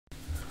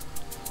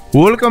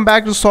Welcome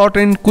back to short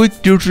and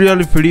quick tutorial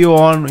video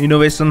on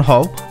Innovation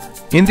Hub.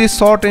 In this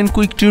short and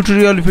quick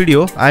tutorial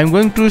video, I am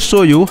going to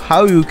show you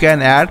how you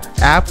can add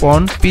app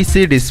on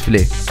PC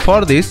display.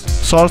 For this,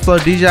 search the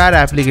desired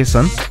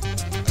application.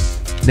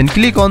 Then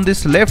click on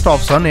this left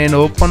option and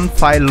open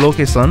file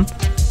location.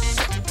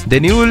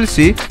 Then you will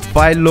see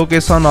file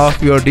location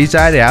of your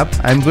desired app.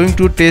 I am going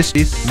to test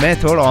this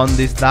method on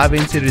this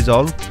DaVinci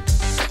Resolve.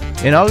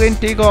 And again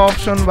take an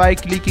option by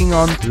clicking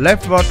on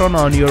left button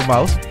on your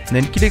mouse.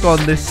 Then click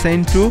on this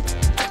send to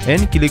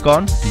and click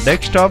on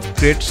desktop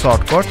create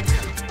shortcut.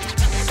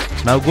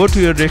 Now go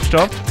to your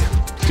desktop.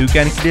 You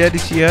can clearly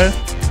see here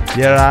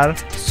there are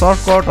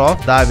shortcut of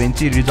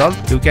DaVinci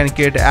Resolve. You can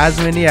create as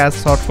many as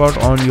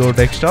shortcut on your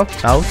desktop.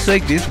 Now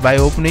check this by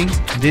opening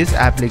this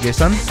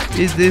application.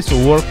 Is this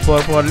work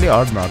properly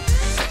or not?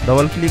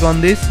 Double click on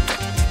this.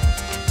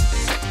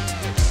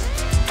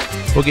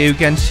 Okay, you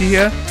can see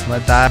here my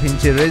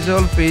DaVinci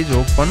Resolve page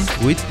open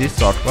with this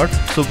shortcut.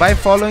 So by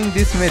following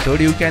this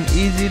method, you can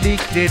easily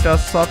create a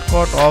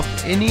shortcut of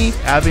any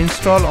app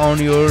install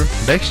on your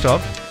desktop.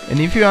 And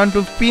if you want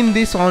to pin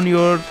this on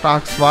your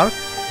taskbar,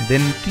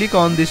 then click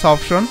on this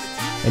option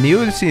and you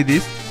will see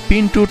this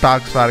pin to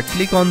taskbar.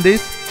 Click on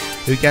this.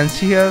 You can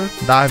see here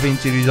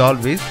DaVinci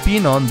Resolve is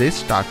pin on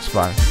this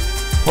taskbar.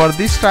 For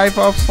this type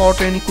of short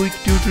and quick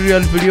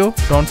tutorial video,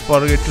 don't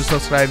forget to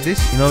subscribe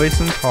this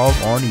Innovation Hub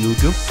on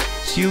YouTube.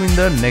 See you in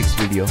the next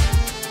video.